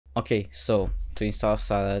Okay, so to install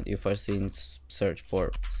Salad, you first need to search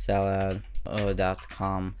for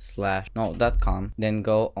salad.com/, then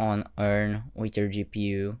go on earn with your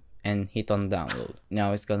GPU and hit on download.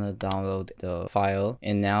 Now it's gonna download the file,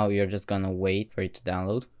 and now you're just gonna wait for it to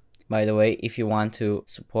download. By the way, if you want to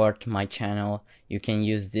support my channel, you can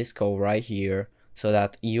use this code right here so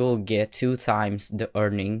that you'll get 2 times the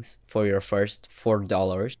earnings for your first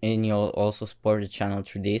 $4, and you'll also support the channel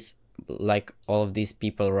through this, like all of these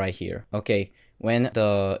people right here. Okay, when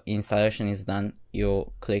the installation is done,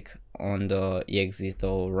 you click on the exe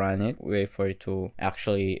to run it, wait for it to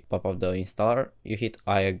actually pop up the installer, you hit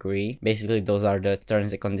I agree. Basically those are the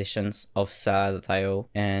terms and conditions of Salad.io,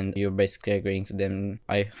 and you're basically agreeing to them.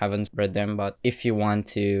 I haven't read them, but if you want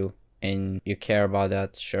to and you care about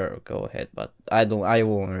that, sure, go ahead, but I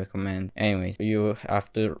won't recommend. Anyways, you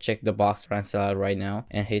have to check the box, run Salad right now,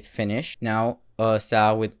 and hit finish. Now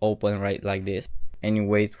Salad will open right like this, and you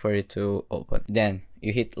wait for it to open. Then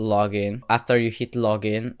you hit login. After you hit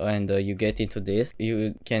login and you get into this,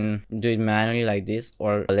 you can do it manually like this,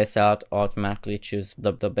 or let Salad automatically choose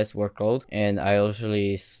the best workload, and I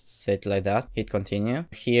usually set like that. Hit continue.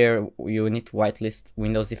 Here you need to whitelist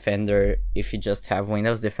Windows Defender if you just have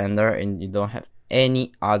Windows Defender and you don't have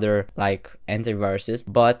any other like antiviruses.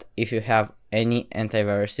 But if you have any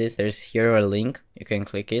antiviruses, there's here a link, you can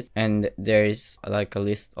click it, and there is like a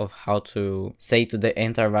list of how to say to the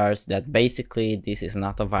antivirus that basically this is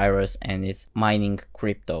not a virus and it's mining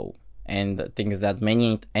crypto. And the thing is that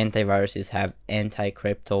many antiviruses have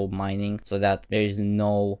anti-crypto mining, so that there is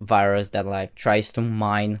no virus that like tries to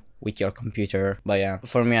mine with your computer. But yeah,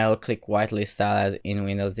 for me, I'll click whitelist Salad in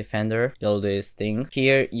Windows Defender. You'll do this thing.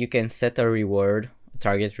 Here you can set a reward,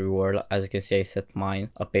 target reward. As you can see, I set mine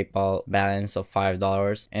a PayPal balance of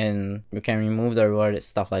 $5, and you can remove the reward,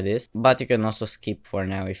 stuff like this, but you can also skip for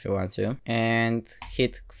now if you want to, and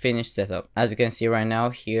hit finish setup. As you can see right now,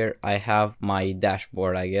 here I have my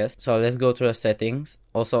dashboard, I guess. So let's go to the settings.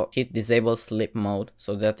 Also hit disable sleep mode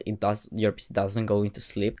so that your PC doesn't go into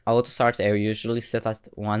sleep. Auto start I usually set at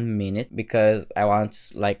 1 minute because I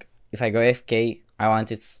want, like, if I go AFK, I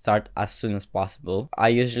want it to start as soon as possible. I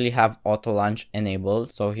usually have auto launch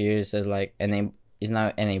enabled, so here it says like enable is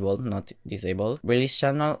now enabled, not disabled. Release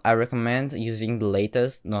channel, I recommend using the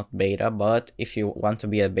latest, not beta, but if you want to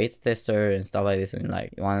be a beta tester and stuff like this, and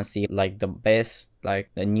like you want to see like the best,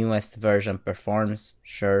 like the newest version performs,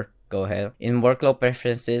 sure, go ahead. In workload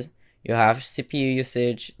preferences, you have CPU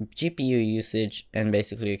usage, GPU usage, and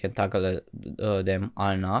basically you can toggle them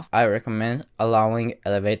on and off. I recommend allowing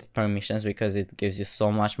elevated permissions because it gives you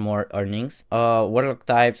so much more earnings. Workload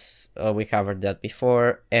types, we covered that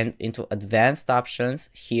before. And into advanced options,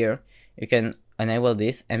 here you can enable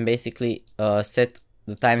this and basically set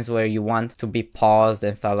the times where you want to be paused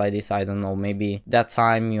and stuff like this. I don't know, maybe that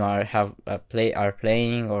time you are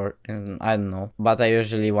playing, or I don't know, but I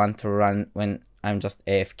usually want to run when I'm just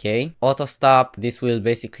AFK. Auto stop, this will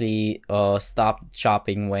basically stop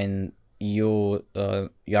chopping when you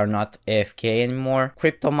are not AFK anymore.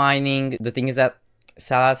 Crypto mining, the thing is that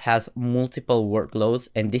Salad has multiple workloads,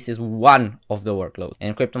 and this is one of the workloads,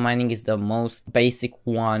 and crypto mining is the most basic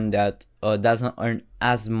one that doesn't earn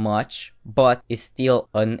as much but is still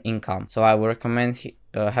an income, so I would recommend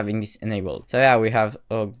having this enabled. So yeah, we have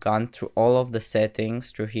gone through all of the settings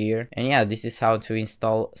through here, and yeah, this is how to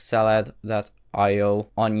install Salad.io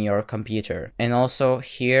on your computer. And also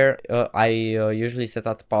here I usually set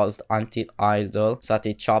that paused until idle so that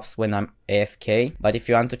it chops when I'm AFK, but if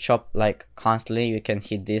you want to chop like constantly, you can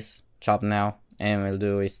hit this chop now and we'll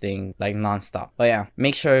do this thing like non-stop. But yeah,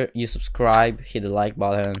 make sure you subscribe, hit the like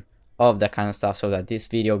button, of that kind of stuff, so that this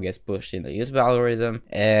video gets pushed in the YouTube algorithm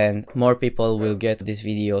and more people will get this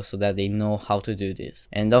video so that they know how to do this.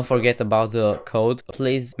 And don't forget about the code.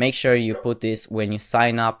 Please make sure you put this when you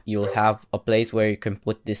sign up. You'll have a place where you can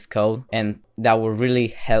put this code, and that will really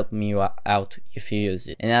help me out if you use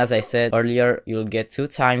it. And as I said earlier, you'll get 2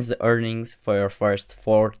 times the earnings for your first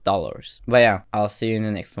 $4. But yeah, I'll see you in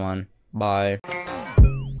the next one. Bye.